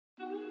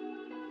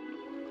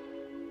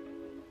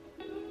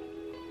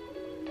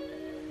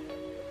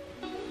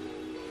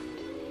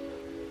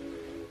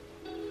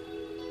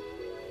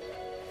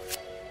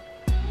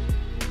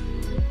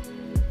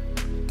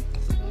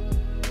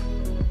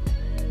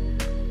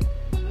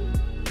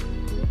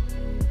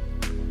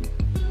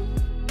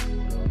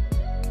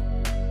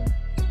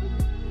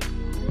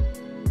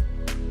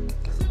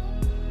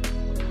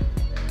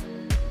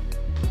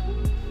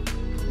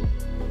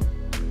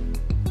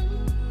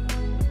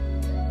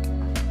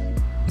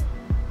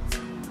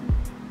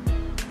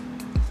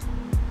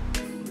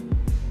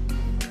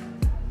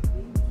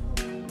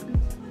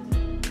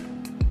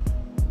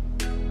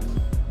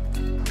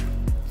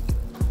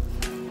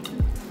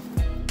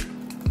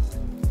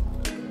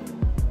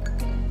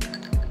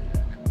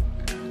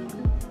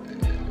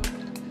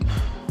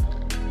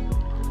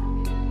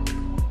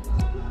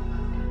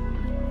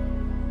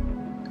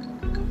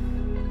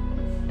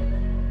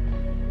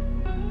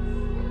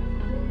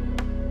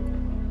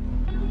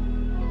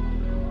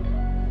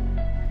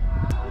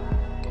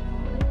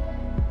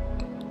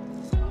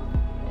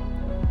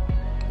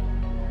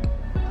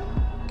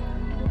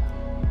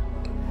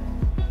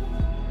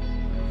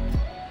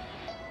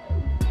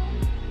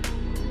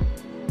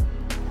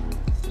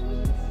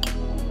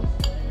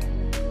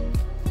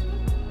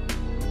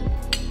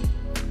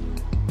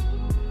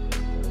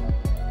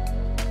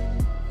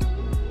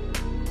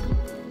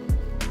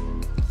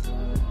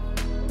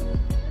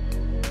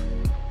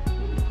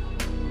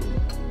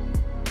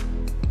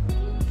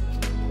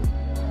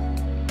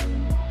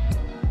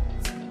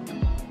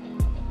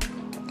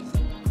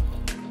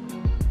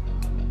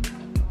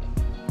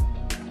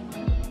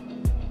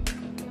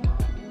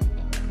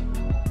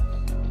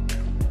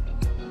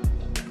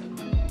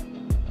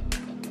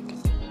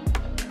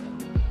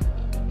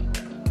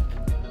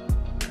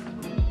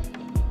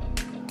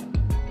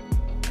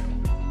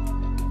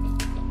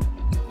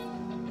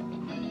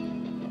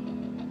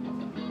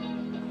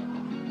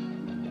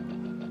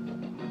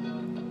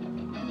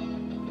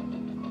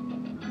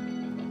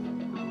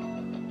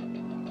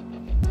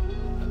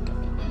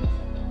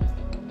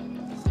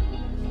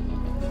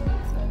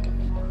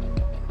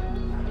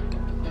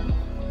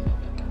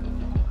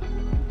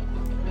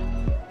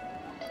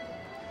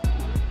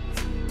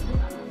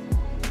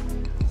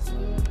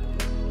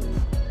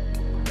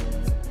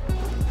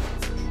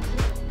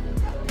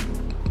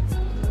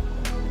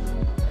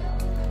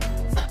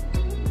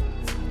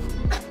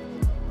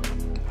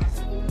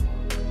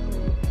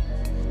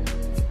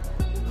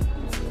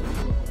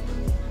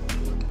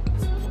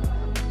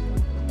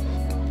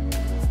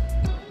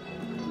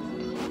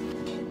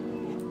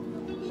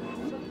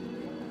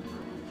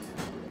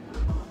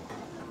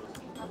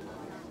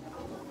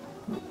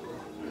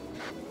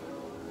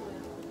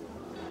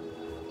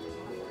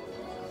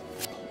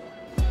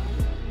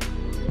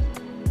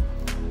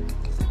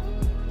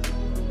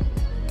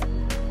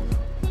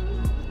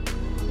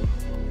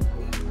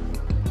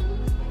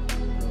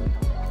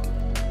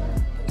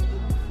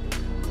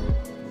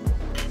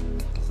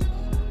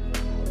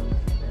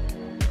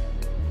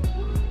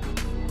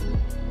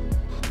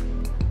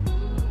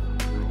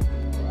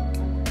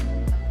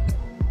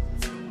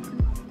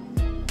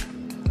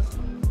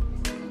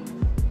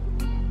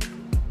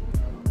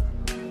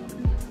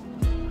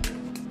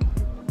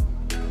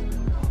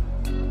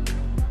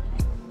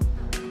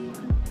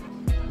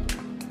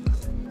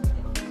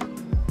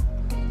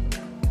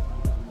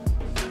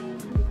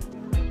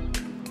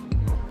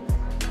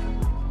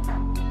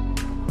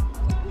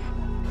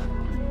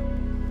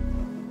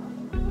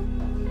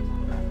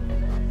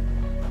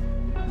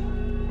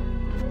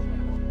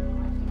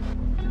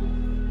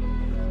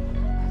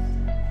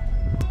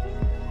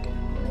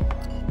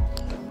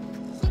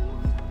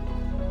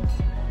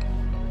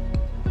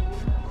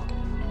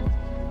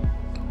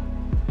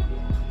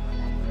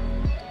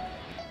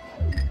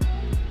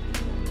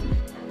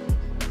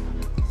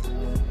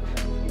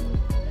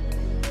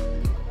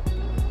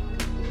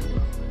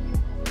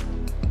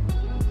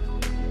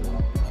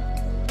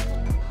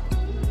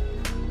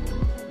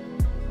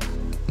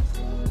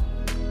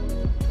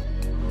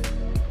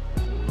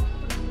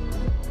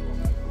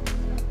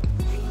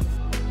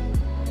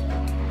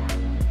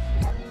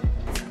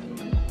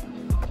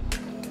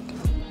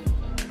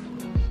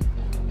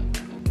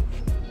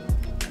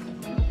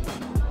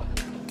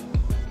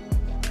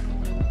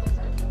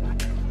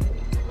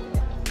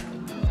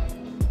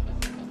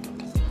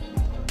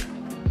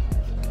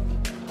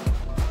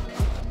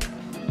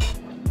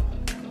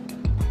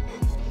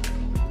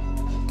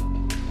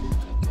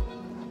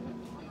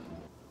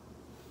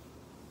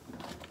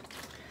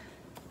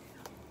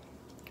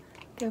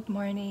Good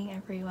morning,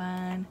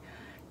 everyone.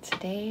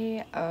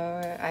 Today,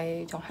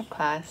 I don't have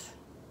class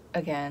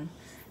again,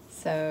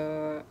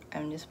 so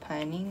I'm just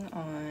planning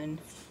on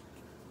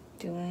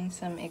doing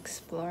some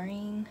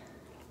exploring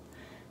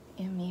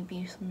and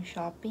maybe some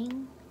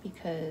shopping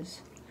because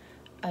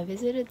I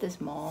visited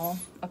this mall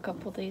a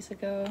couple days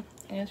ago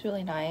and it was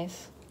really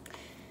nice,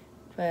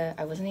 but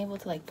I wasn't able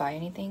to like buy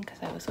anything because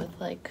I was with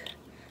like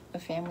a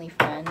family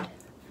friend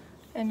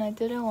and I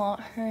didn't want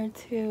her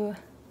to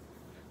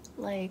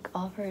like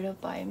offer to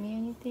buy me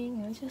anything.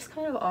 It was just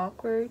kind of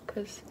awkward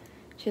because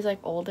she's like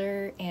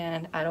older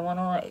and I don't want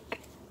to like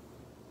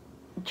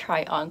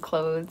try on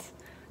clothes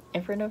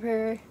in front of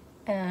her,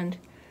 and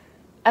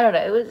I don't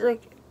know,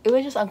 it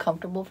was just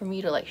uncomfortable for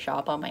me to like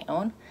shop on my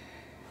own.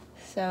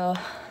 So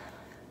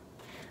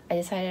I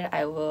decided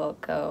I will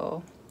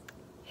go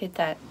hit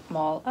that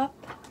mall up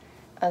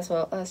as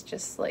well as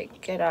just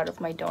like get out of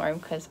my dorm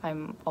because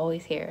I'm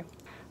always here.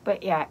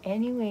 But yeah,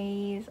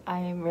 anyways,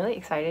 I'm really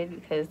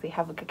excited because they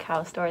have a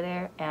cacao store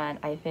there and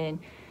I've been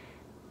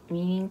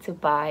meaning to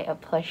buy a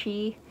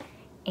plushie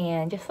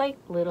and just like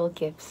little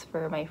gifts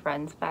for my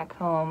friends back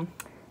home.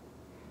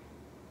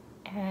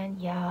 And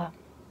yeah,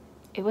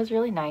 it was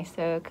really nice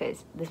though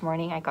because this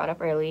morning I got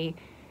up early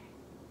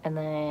and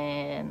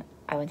then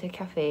I went to a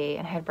cafe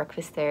and I had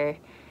breakfast there.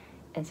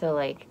 And so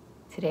like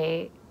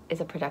today is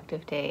a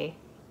productive day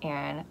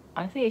and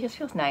honestly it just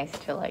feels nice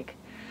to like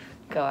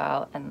go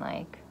out and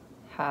like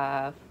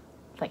have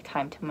like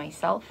time to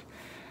myself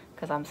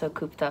because I'm so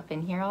cooped up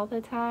in here all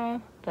the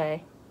time.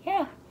 But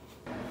yeah.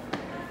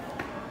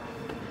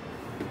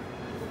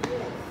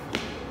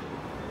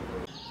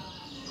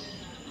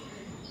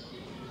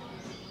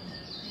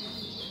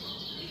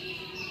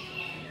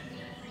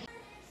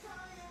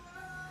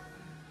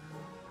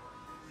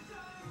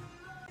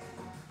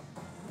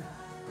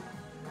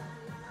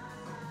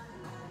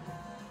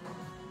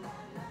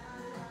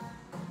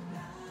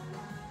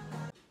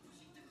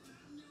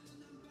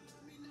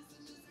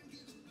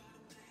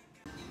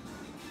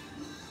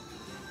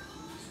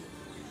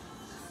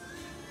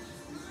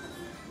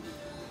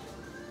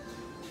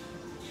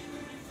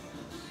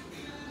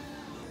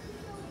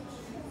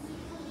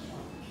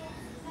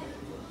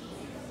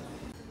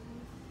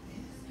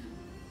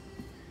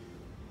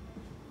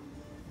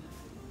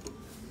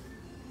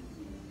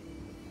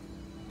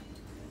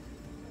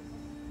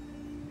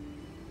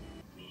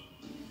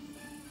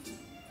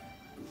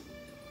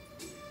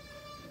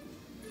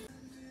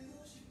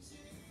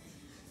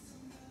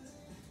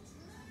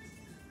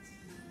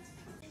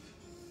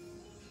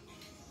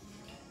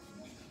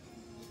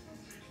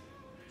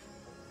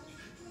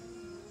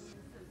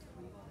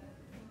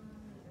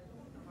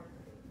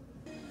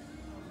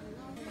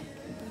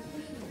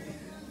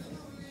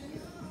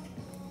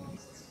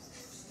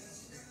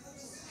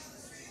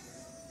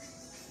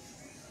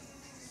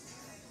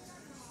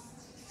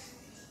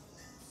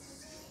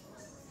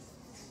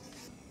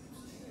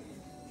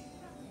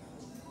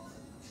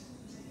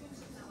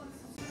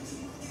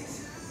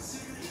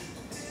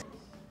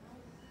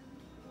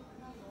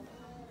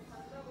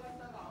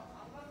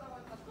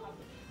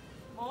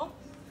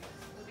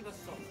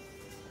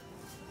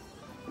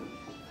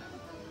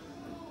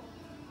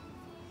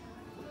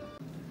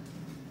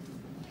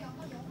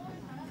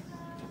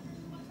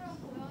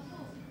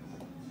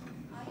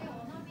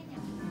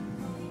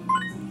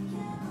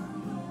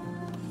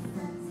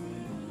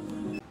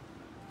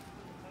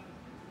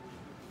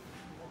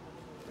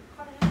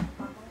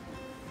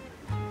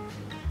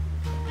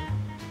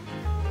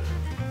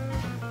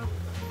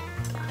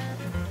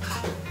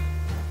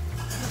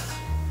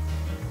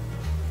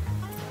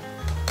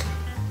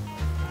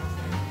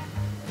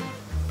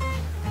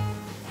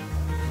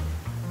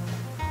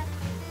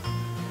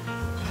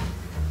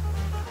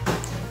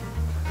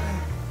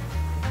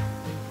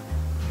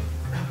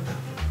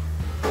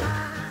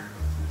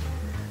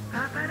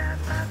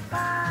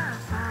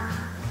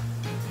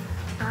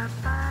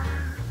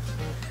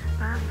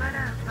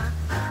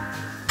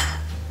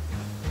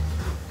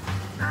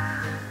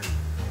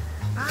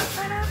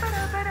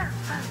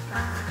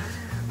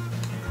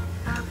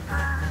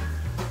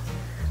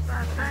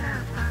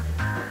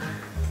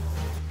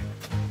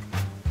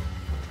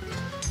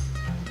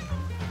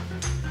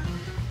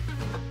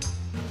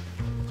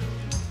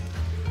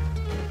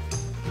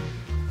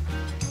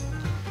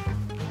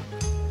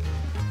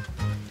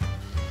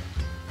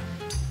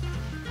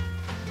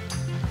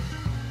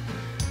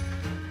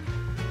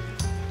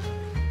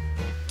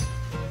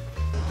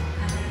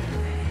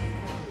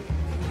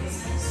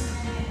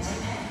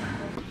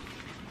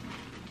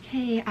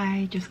 Hey,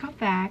 I just got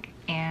back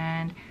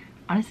and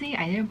honestly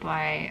I didn't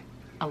buy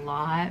a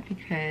lot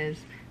because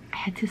I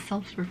had to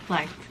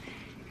self-reflect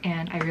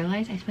and I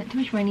realized I spent too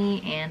much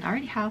money and I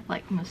already have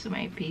like most of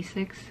my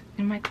basics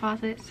in my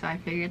closet, so I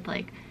figured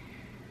like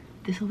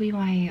this will be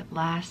my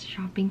last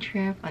shopping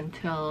trip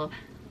until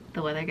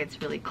the weather gets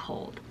really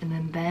cold,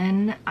 and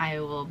then I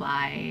will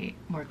buy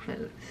more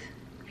clothes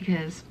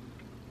because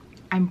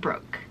I'm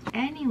broke.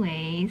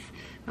 Anyways,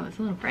 oh, it's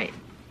a little bright.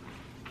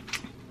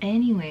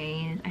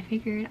 anyways, I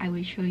figured I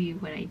would show you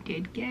what I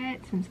did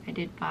get since I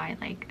did buy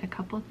like a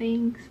couple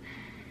things.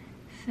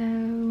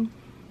 So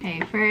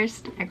okay,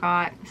 first I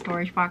got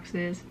storage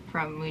boxes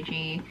from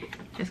Muji,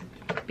 just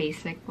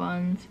basic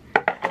ones,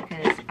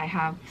 because I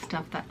have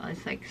stuff that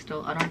is like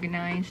still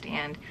unorganized,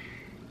 and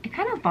it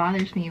kind of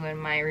bothers me when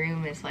my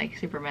room is like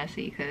super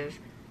messy because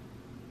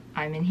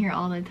I'm in here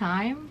all the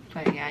time.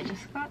 But yeah, I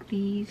just got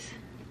these.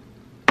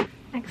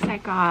 Next I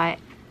got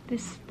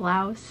this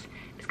blouse.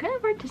 It's kind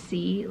of hard to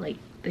see like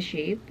the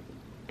shape,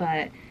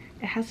 but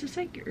it has this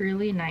like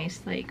really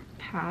nice like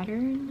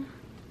pattern.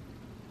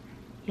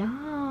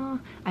 Yeah,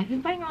 I've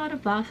been buying a lot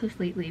of blouses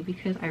lately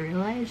because I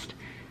realized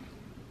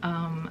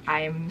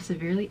I'm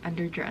severely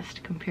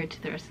underdressed compared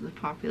to the rest of the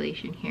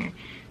population here.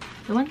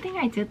 The one thing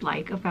I did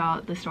like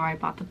about the store I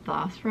bought the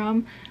blouse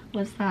from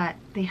was that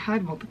they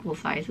had multiple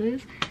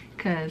sizes,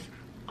 because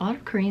a lot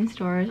of Korean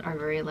stores are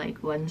very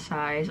like one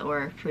size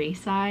or free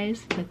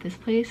size, but this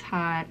place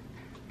had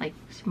like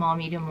small,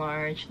 medium,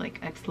 large, like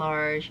X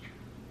large.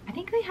 I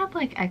think they had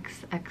like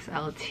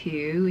XXL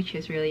too, which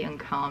is really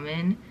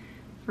uncommon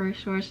for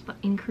stores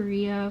in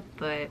Korea.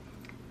 But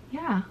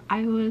yeah,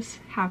 I was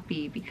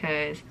happy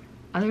because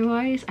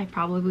otherwise I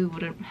probably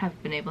wouldn't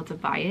have been able to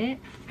buy it.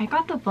 I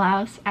got the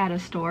blouse at a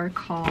store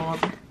called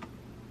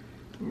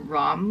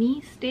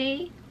Romy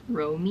Story.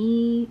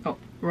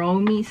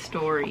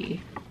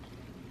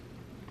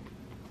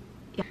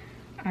 Yeah.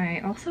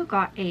 I also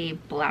got a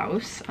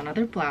blouse,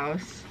 another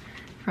blouse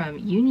from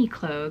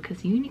Uniqlo, because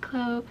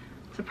Uniqlo,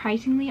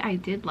 surprisingly, I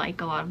did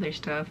like a lot of their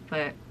stuff,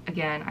 but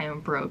again, I am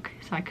broke,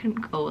 so I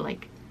couldn't go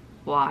like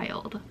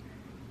wild.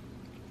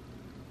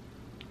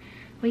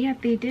 But yeah,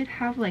 they did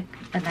have like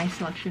a nice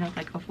selection of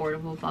like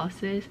affordable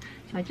blouses,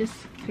 so I just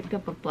picked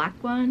up a black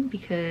one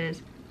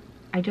because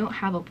I don't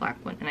have a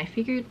black one, and I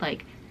figured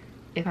like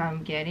if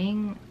I'm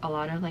getting a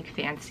lot of like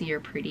fancy or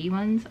pretty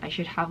ones, I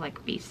should have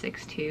like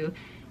basics too,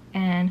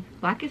 and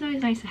black is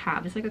always nice to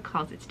have. It's like a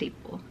closet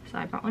staple, so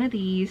I bought one of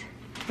these.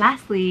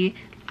 Lastly,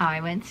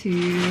 I went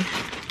to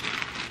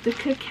the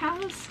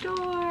cacao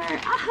store.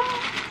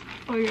 Ah!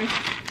 Oh my gosh,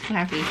 so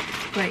happy.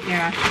 But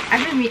yeah,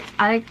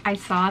 I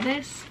saw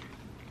this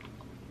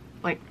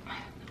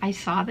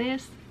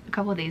a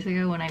couple of days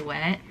ago when I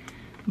went,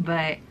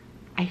 but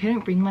I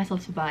couldn't bring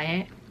myself to buy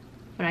it.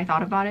 But I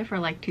thought about it for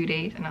like 2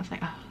 days and I was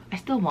like, oh, I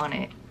still want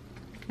it.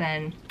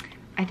 Then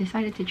I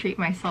decided to treat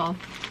myself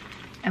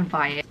and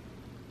buy it.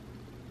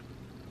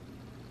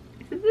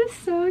 This is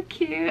so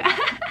cute.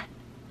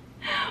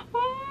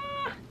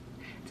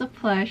 It's a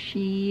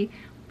plushie,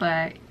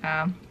 but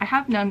I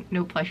have no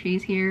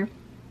plushies here,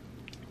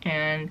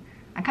 and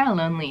I'm kind of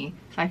lonely,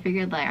 so I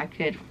figured like I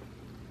could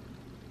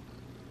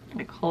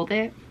like hold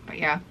it. But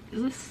yeah, this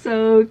is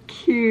so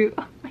cute.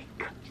 Oh my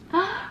gosh.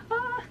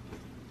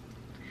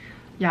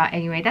 Yeah,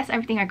 anyway, that's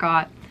everything I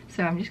got,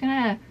 so I'm just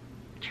gonna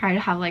try to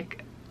have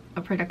like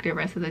a productive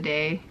rest of the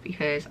day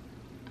because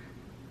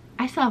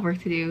I still have work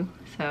to do.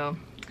 So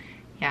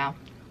yeah,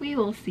 we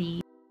will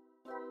see.